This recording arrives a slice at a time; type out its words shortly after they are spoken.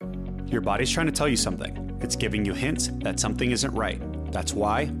Your body's trying to tell you something. It's giving you hints that something isn't right. That's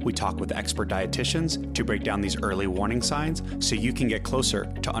why we talk with expert dietitians to break down these early warning signs so you can get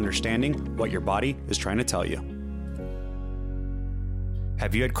closer to understanding what your body is trying to tell you.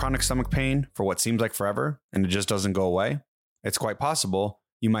 Have you had chronic stomach pain for what seems like forever and it just doesn't go away? It's quite possible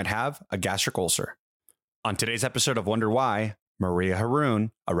you might have a gastric ulcer. On today's episode of Wonder Why, Maria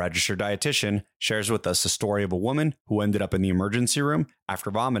Haroon, a registered dietitian, shares with us the story of a woman who ended up in the emergency room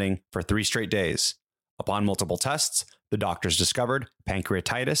after vomiting for 3 straight days. Upon multiple tests, the doctors discovered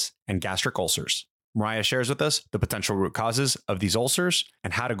pancreatitis and gastric ulcers. Mariah shares with us the potential root causes of these ulcers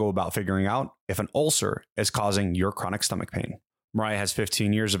and how to go about figuring out if an ulcer is causing your chronic stomach pain. Mariah has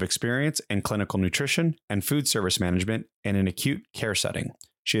 15 years of experience in clinical nutrition and food service management in an acute care setting.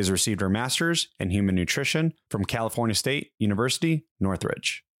 She has received her master's in human nutrition from California State University,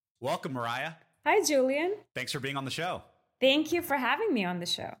 Northridge. Welcome, Mariah. Hi, Julian. Thanks for being on the show. Thank you for having me on the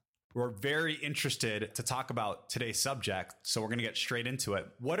show. We're very interested to talk about today's subject, so we're going to get straight into it.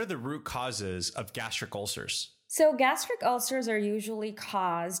 What are the root causes of gastric ulcers? So gastric ulcers are usually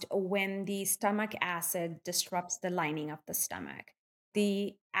caused when the stomach acid disrupts the lining of the stomach.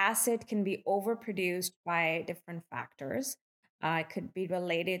 The acid can be overproduced by different factors. It could be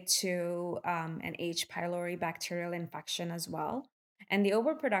related to an H. pylori bacterial infection as well. And the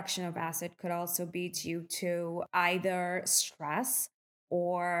overproduction of acid could also be due to either stress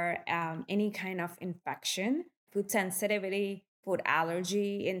or any kind of infection, food sensitivity, food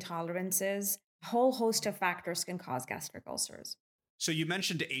allergy, intolerances. A whole host of factors can cause gastric ulcers. So you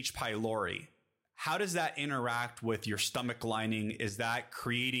mentioned H. pylori. How does that interact with your stomach lining? Is that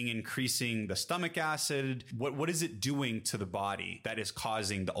increasing the stomach acid? What is it doing to the body that is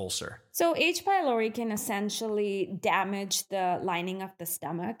causing the ulcer? So H. pylori can essentially damage the lining of the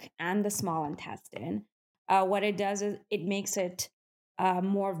stomach and the small intestine. What it does is it makes it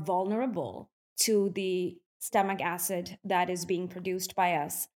more vulnerable to the stomach acid that is being produced by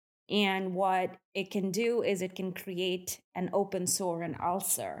us. And what it can do is it can create an open sore, an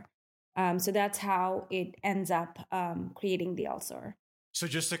ulcer. So that's how it ends up creating the ulcer. So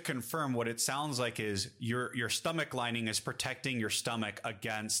just to confirm, what it sounds like is your stomach lining is protecting your stomach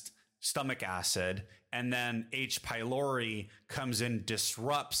against stomach acid, and then H. pylori comes in,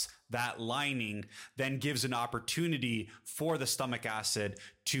 disrupts that lining, then gives an opportunity for the stomach acid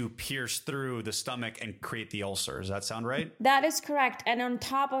to pierce through the stomach and create the ulcer. Does that sound right? That is correct. And on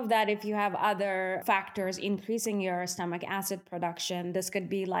top of that, if you have other factors increasing your stomach acid production, this could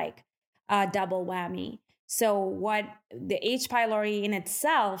be like a double whammy. So what the H. pylori in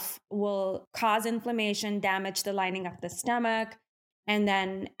itself will cause inflammation, damage the lining of the stomach, and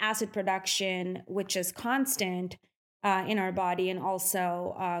then acid production, which is constant in our body and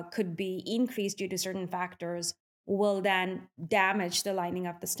also could be increased due to certain factors, will then damage the lining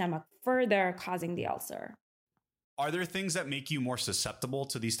of the stomach further, causing the ulcer. Are there things that make you more susceptible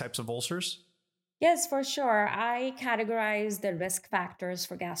to these types of ulcers? Yes, for sure. I categorize the risk factors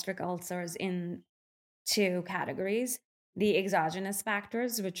for gastric ulcers in 2 categories. The exogenous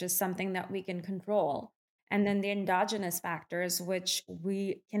factors, which is something that we can control, and then the endogenous factors, which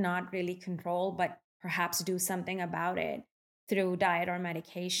we cannot really control, but perhaps do something about it through diet or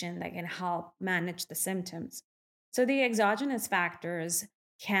medication that can help manage the symptoms. So the exogenous factors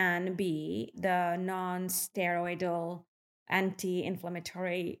can be the non-steroidal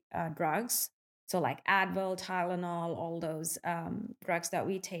anti-inflammatory drugs. So like Advil, Tylenol, all those drugs that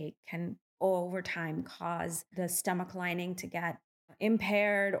we take can over time cause the stomach lining to get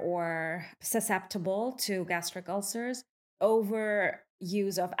impaired or susceptible to gastric ulcers.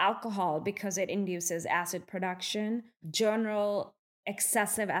 Overuse of alcohol because it induces acid production, general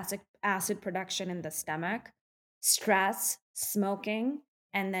excessive acid production in the stomach, stress, smoking,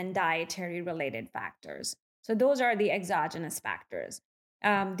 and then dietary related factors. So those are the exogenous factors.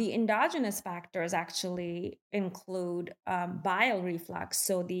 The endogenous factors actually include bile reflux.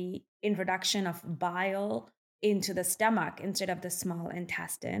 So the introduction of bile into the stomach instead of the small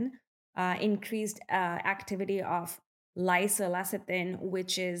intestine, increased activity of lysolecithin,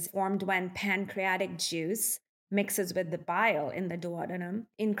 which is formed when pancreatic juice mixes with the bile in the duodenum,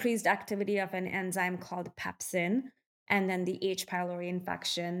 increased activity of an enzyme called pepsin, and then the H. pylori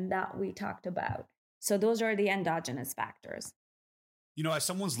infection that we talked about. So those are the endogenous factors. You know, as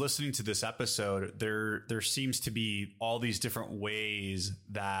someone's listening to this episode, there seems to be all these different ways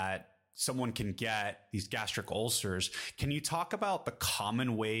that someone can get these gastric ulcers. Can you talk about the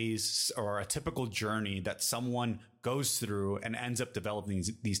common ways or a typical journey that someone goes through and ends up developing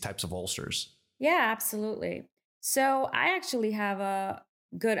these types of ulcers? Yeah, absolutely. So I actually have a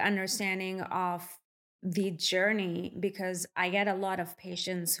good understanding of the journey, because I get a lot of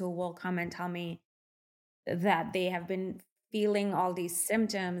patients who will come and tell me that they have been feeling all these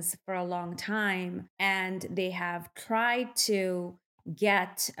symptoms for a long time and they have tried to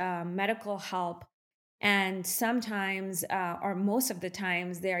get medical help. And sometimes, or most of the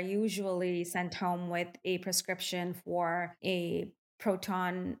times, they are usually sent home with a prescription for a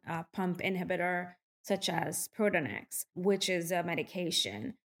proton pump inhibitor, such as Protonex, which is a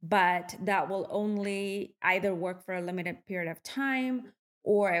medication. But that will only either work for a limited period of time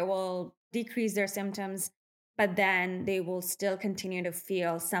or it will decrease their symptoms, but then they will still continue to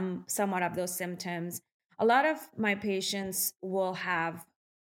feel somewhat of those symptoms. A lot of my patients will have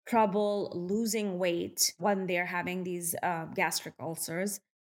trouble losing weight when they're having these gastric ulcers.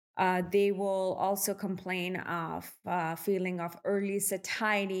 They will also complain of feeling of early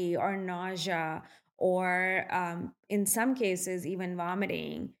satiety or nausea, or in some cases, even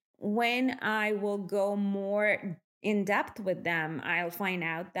vomiting. When I will go more in depth with them, I'll find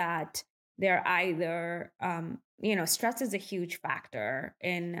out that they're either, stress is a huge factor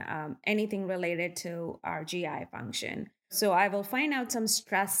in anything related to our GI function. So I will find out some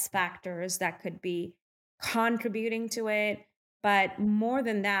stress factors that could be contributing to it, but more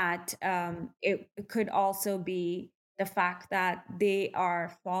than that, it could also be the fact that they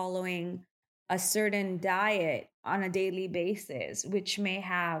are following a certain diet on a daily basis, which may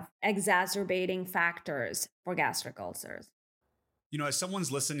have exacerbating factors for gastric ulcers. As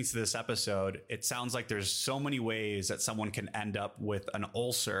someone's listening to this episode, it sounds like there's so many ways that someone can end up with an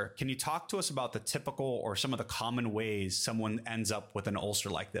ulcer. Can you talk to us about the typical or some of the common ways someone ends up with an ulcer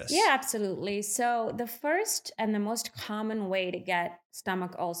like this? Yeah, absolutely. So, the first and the most common way to get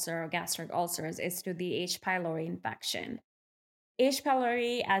stomach ulcer or gastric ulcers is through the H. pylori infection. H.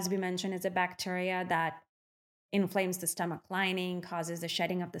 pylori, as we mentioned, is a bacteria that inflames the stomach lining, causes the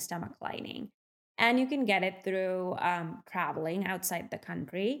shedding of the stomach lining. And you can get it through traveling outside the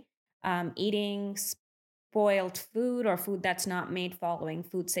country, eating spoiled food or food that's not made following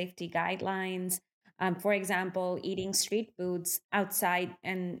food safety guidelines. For example, eating street foods outside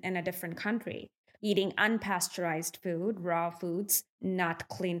in a different country, eating unpasteurized food, raw foods, not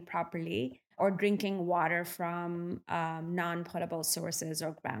cleaned properly, or drinking water from non potable sources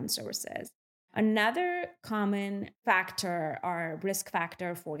or ground sources. Another common factor or risk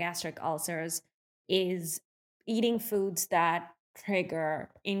factor for gastric ulcers is eating foods that trigger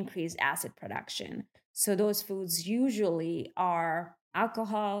increased acid production. So, those foods usually are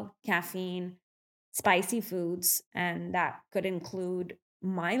alcohol, caffeine, spicy foods, and that could include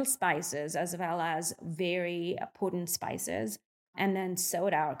mild spices as well as very potent spices, and then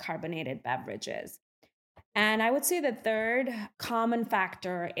soda or carbonated beverages. And I would say the third common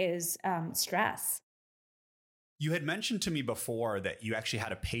factor is stress. You had mentioned to me before that you actually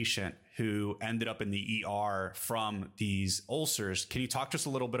had a patient who ended up in the ER from these ulcers. Can you talk to us a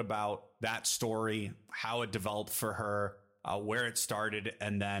little bit about that story, how it developed for her, where it started,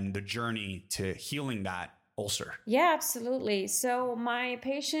 and then the journey to healing that ulcer? Yeah, absolutely. So my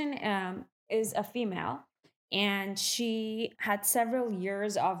patient is a female, and she had several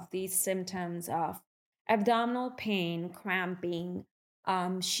years of these symptoms of abdominal pain, cramping.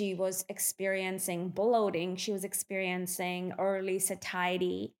 She was experiencing bloating. She was experiencing early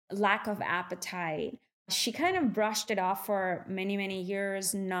satiety, lack of appetite. She kind of brushed it off for many, many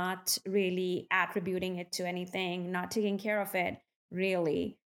years, not really attributing it to anything, not taking care of it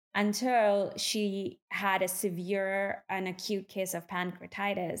really, until she had a severe and acute case of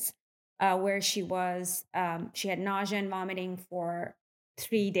pancreatitis, where she had nausea and vomiting for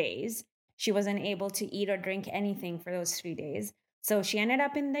 3 days. She wasn't able to eat or drink anything for those 3 days. So she ended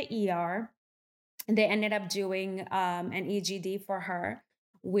up in the ER. They ended up doing an EGD for her,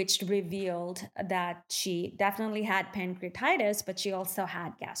 which revealed that she definitely had pancreatitis, but she also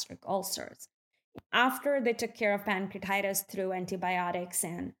had gastric ulcers. After they took care of pancreatitis through antibiotics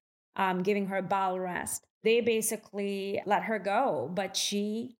and giving her bowel rest, they basically let her go. But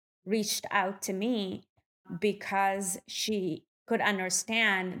she reached out to me because she could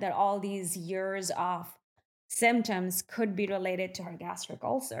understand that all these years of symptoms could be related to her gastric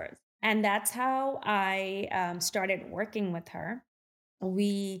ulcers. And that's how I started working with her.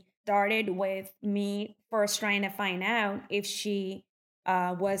 We started with me first trying to find out if she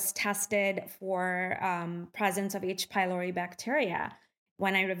was tested for presence of H. pylori bacteria.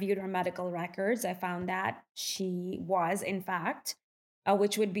 When I reviewed her medical records, I found that she was, in fact,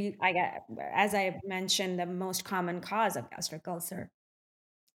 which would be, as I mentioned, the most common cause of gastric ulcer.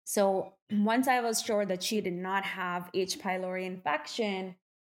 So once I was sure that she did not have H. pylori infection,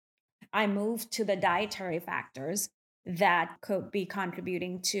 I moved to the dietary factors that could be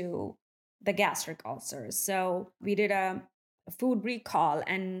contributing to the gastric ulcers. So we did a food recall,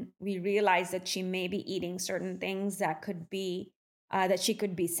 and we realized that she may be eating certain things that could be that she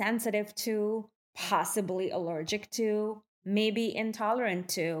could be sensitive to, possibly allergic to, maybe intolerant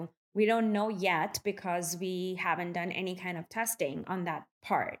to. We don't know yet because we haven't done any kind of testing on that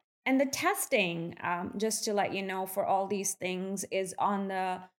part. And the testing, just to let you know, for all these things is on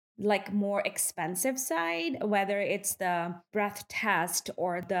the like more expensive side, whether it's the breath test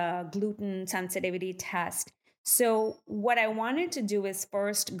or the gluten sensitivity test. So what I wanted to do is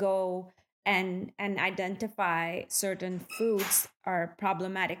first go and identify certain foods or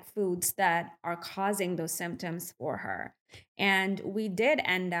problematic foods that are causing those symptoms for her. And we did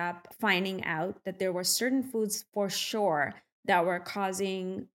end up finding out that there were certain foods for sure that were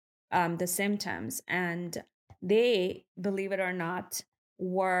causing the symptoms. And they, believe it or not,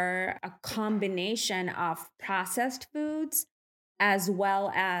 were a combination of processed foods as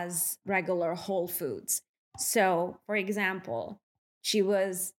well as regular whole foods. So, for example, she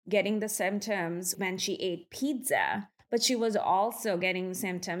was getting the symptoms when she ate pizza, but she was also getting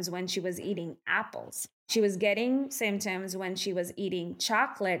symptoms when she was eating apples. She was getting symptoms when she was eating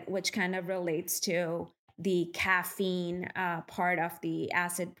chocolate, which kind of relates to the caffeine part of the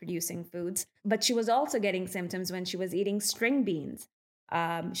acid producing foods. But she was also getting symptoms when she was eating string beans.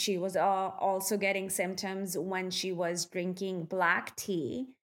 She was also getting symptoms when she was drinking black tea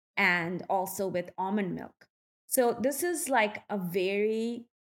and also with almond milk. So this is like a very,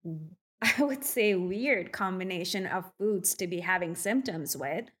 I would say, weird combination of foods to be having symptoms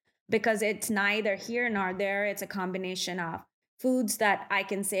with, because it's neither here nor there. It's a combination of foods that I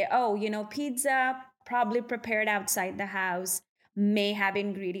can say, oh, pizza probably prepared outside the house may have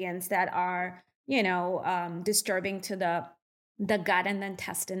ingredients that are, disturbing to the gut and the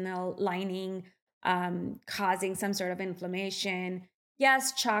intestinal lining, causing some sort of inflammation.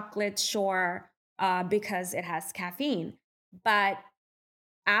 Yes, chocolate, sure, because it has caffeine, but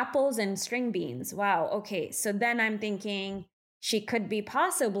apples and string beans. Wow. Okay. So then I'm thinking she could be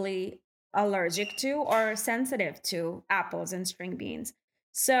possibly allergic to or sensitive to apples and string beans.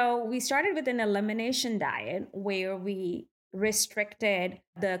 So we started with an elimination diet where we restricted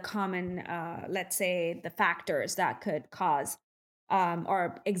the common, let's say, the factors that could cause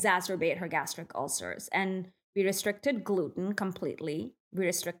or exacerbate her gastric ulcers. And we restricted gluten completely, we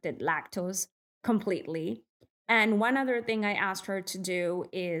restricted lactose completely. And one other thing I asked her to do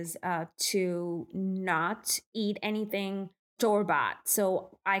is to not eat anything store bought.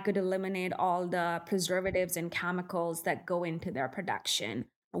 So I could eliminate all the preservatives and chemicals that go into their production.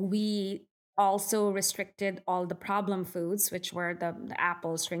 We also restricted all the problem foods, which were the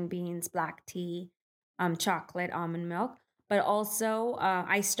apples, string beans, black tea, chocolate, almond milk. But also,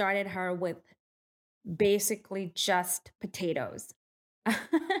 I started her with basically just potatoes.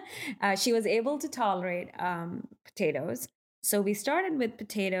 She was able to tolerate potatoes. So we started with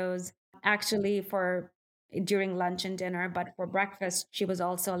potatoes actually for during lunch and dinner, but for breakfast, she was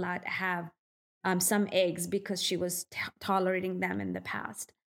also allowed to have some eggs because she was tolerating them in the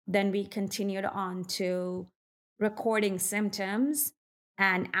past. Then we continued on to recording symptoms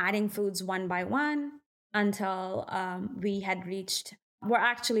and adding foods one by one until we had reached, we're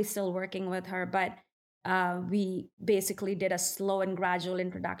actually still working with her, but we basically did a slow and gradual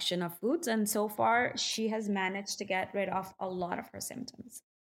introduction of foods. And so far, she has managed to get rid of a lot of her symptoms.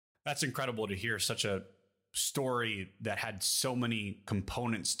 That's incredible to hear such a story that had so many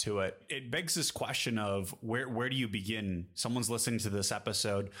components to it. It begs this question of where do you begin? Someone's listening to this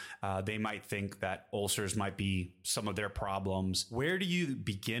episode. They might think that ulcers might be some of their problems. Where do you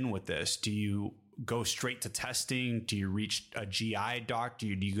begin with this? Do you go straight to testing? Do you reach a GI doc? Do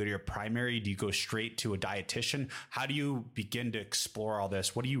you go to your primary? Do you go straight to a dietitian? How do you begin to explore all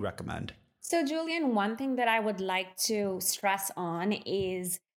this? What do you recommend? So, Julian, one thing that I would like to stress on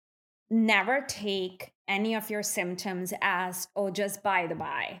is never take any of your symptoms as, oh, just by the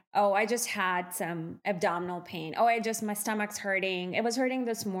by. Oh, I just had some abdominal pain. Oh, my stomach's hurting. It was hurting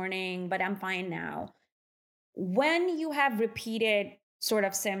this morning, but I'm fine now. When you have repeated sort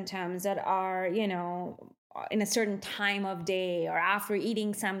of symptoms that are, in a certain time of day or after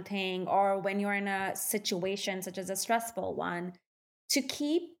eating something, or when you're in a situation such as a stressful one, to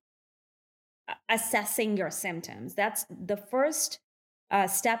keep assessing your symptoms. That's the first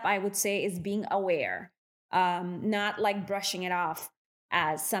step, I would say, is being aware, not like brushing it off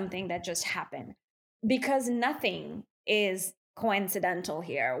as something that just happened, because nothing is coincidental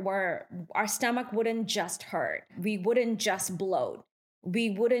here, where our stomach wouldn't just hurt, we wouldn't just bloat,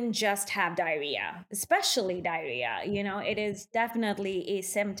 we wouldn't just have diarrhea, especially diarrhea. It is definitely a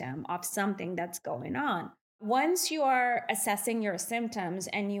symptom of something that's going on. Once you are assessing your symptoms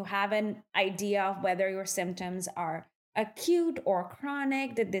and you have an idea of whether your symptoms are acute or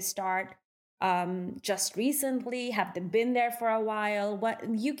chronic, did they start just recently? Have they been there for a while? What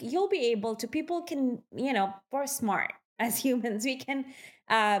you'll be able to. People can, we're smart as humans. We can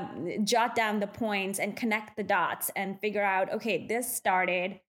jot down the points and connect the dots and figure out. Okay, this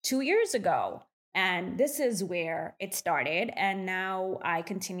started 2 years ago. And this is where it started. And now I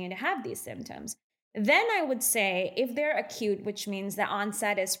continue to have these symptoms. Then I would say if they're acute, which means the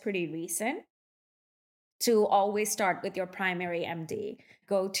onset is pretty recent, to always start with your primary MD.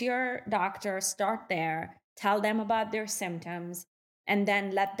 Go to your doctor, start there, tell them about their symptoms, and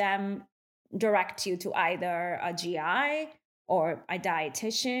then let them direct you to either a GI or a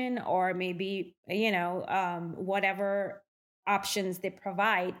dietitian, or maybe, whatever options they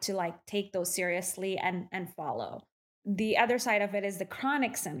provide to like take those seriously and follow. The other side of it is the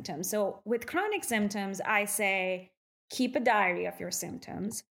chronic symptoms. So with chronic symptoms, I say keep a diary of your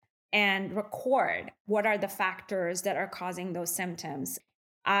symptoms and record what are the factors that are causing those symptoms.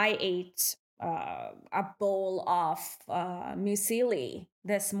 I ate a bowl of muesli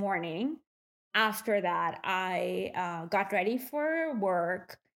this morning. After that, I got ready for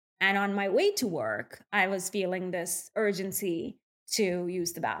work. And on my way to work, I was feeling this urgency to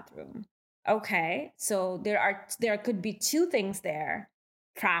use the bathroom. Okay, so there could be two things there: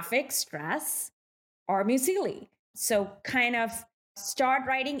 traffic, stress, or muesli. So kind of start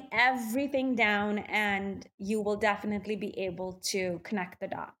writing everything down and you will definitely be able to connect the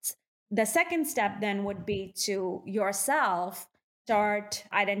dots. The second step then would be to yourself start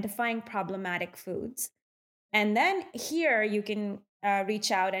identifying problematic foods. And then here you can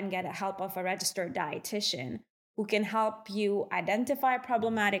reach out and get a help of a registered dietitian who can help you identify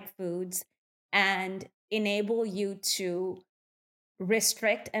problematic foods and enable you to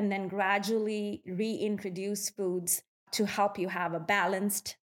restrict and then gradually reintroduce foods to help you have a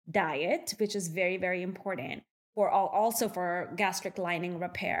balanced diet, which is very, very important for also for gastric lining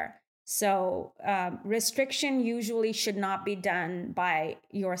repair. So restriction usually should not be done by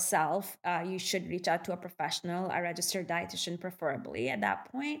yourself. You should reach out to a professional, a registered dietitian preferably at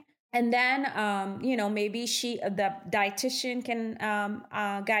that point. And then, maybe the dietitian can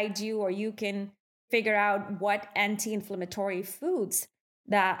guide you, or you can figure out what anti-inflammatory foods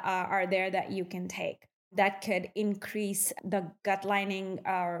that are there that you can take that could increase the gut lining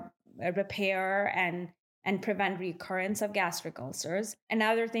repair and prevent recurrence of gastric ulcers.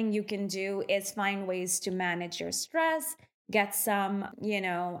 Another thing you can do is find ways to manage your stress, get some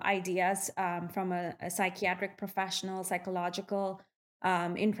ideas from a psychiatric professional, psychological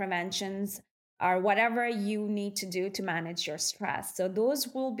interventions, or whatever you need to do to manage your stress. So those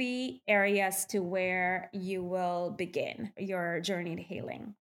will be areas to where you will begin your journey to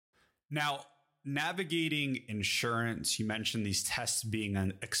healing. Now, navigating insurance, you mentioned these tests being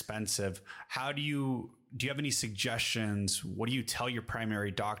expensive. Do you have any suggestions? What do you tell your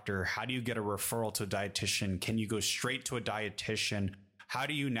primary doctor? How do you get a referral to a dietitian? Can you go straight to a dietitian? How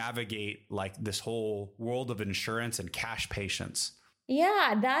do you navigate like this whole world of insurance and cash patients?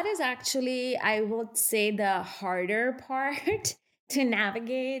 Yeah, that is actually, I would say, the harder part to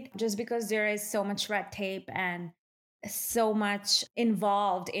navigate, just because there is so much red tape and so much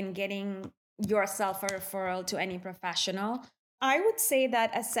involved in getting yourself a referral to any professional. I would say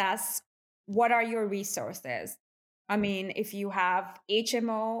that assess what are your resources. I mean, if you have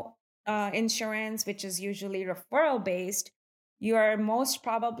HMO insurance, which is usually referral based, you are most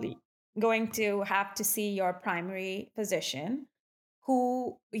probably going to have to see your primary physician,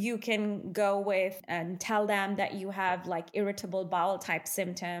 who you can go with and tell them that you have like irritable bowel type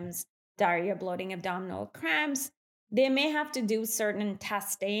symptoms, diarrhea, bloating, abdominal cramps. They may have to do certain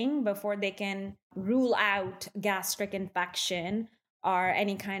testing before they can rule out gastric infection or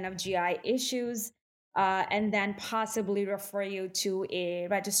any kind of GI issues, and then possibly refer you to a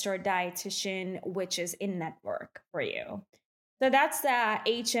registered dietitian, which is in network for you. So that's the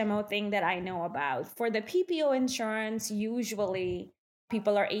HMO thing that I know about. For the PPO insurance, usually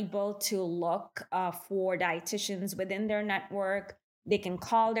people are able to look for dietitians within their network. They can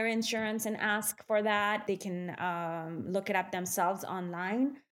call their insurance and ask for that. They can look it up themselves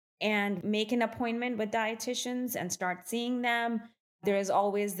online and make an appointment with dietitians and start seeing them. There is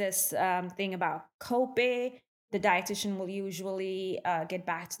always this thing about copay. The dietitian will usually get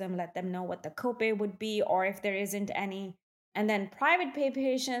back to them, let them know what the copay would be, or if there isn't any. And then private pay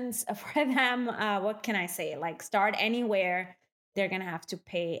patients, for them, what can I say? Like start anywhere. They're going to have to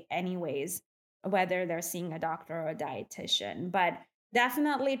pay anyways, whether they're seeing a doctor or a dietitian. But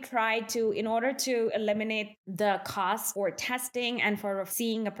Definitely try to, in order to eliminate the cost for testing and for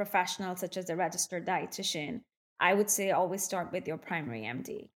seeing a professional such as a registered dietitian, I would say always start with your primary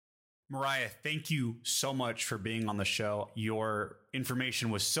MD. Mariah, thank you so much for being on the show. Your information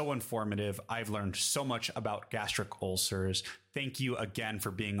was so informative. I've learned so much about gastric ulcers. Thank you again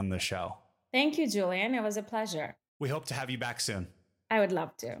for being on the show. Thank you, Julian. It was a pleasure. We hope to have you back soon. I would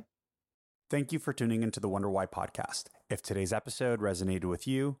love to. Thank you for tuning into the Wonder Why podcast. If today's episode resonated with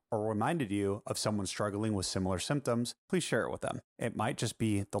you or reminded you of someone struggling with similar symptoms, please share it with them. It might just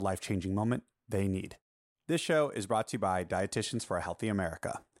be the life-changing moment they need. This show is brought to you by Dietitians for a Healthy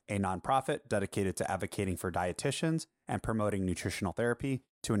America, a nonprofit dedicated to advocating for dietitians and promoting nutritional therapy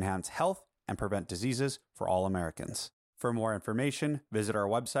to enhance health and prevent diseases for all Americans. For more information, visit our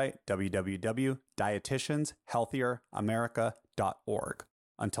website, www.dietitianshealthieramerica.org.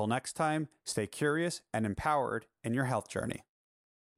 Until next time, stay curious and empowered in your health journey.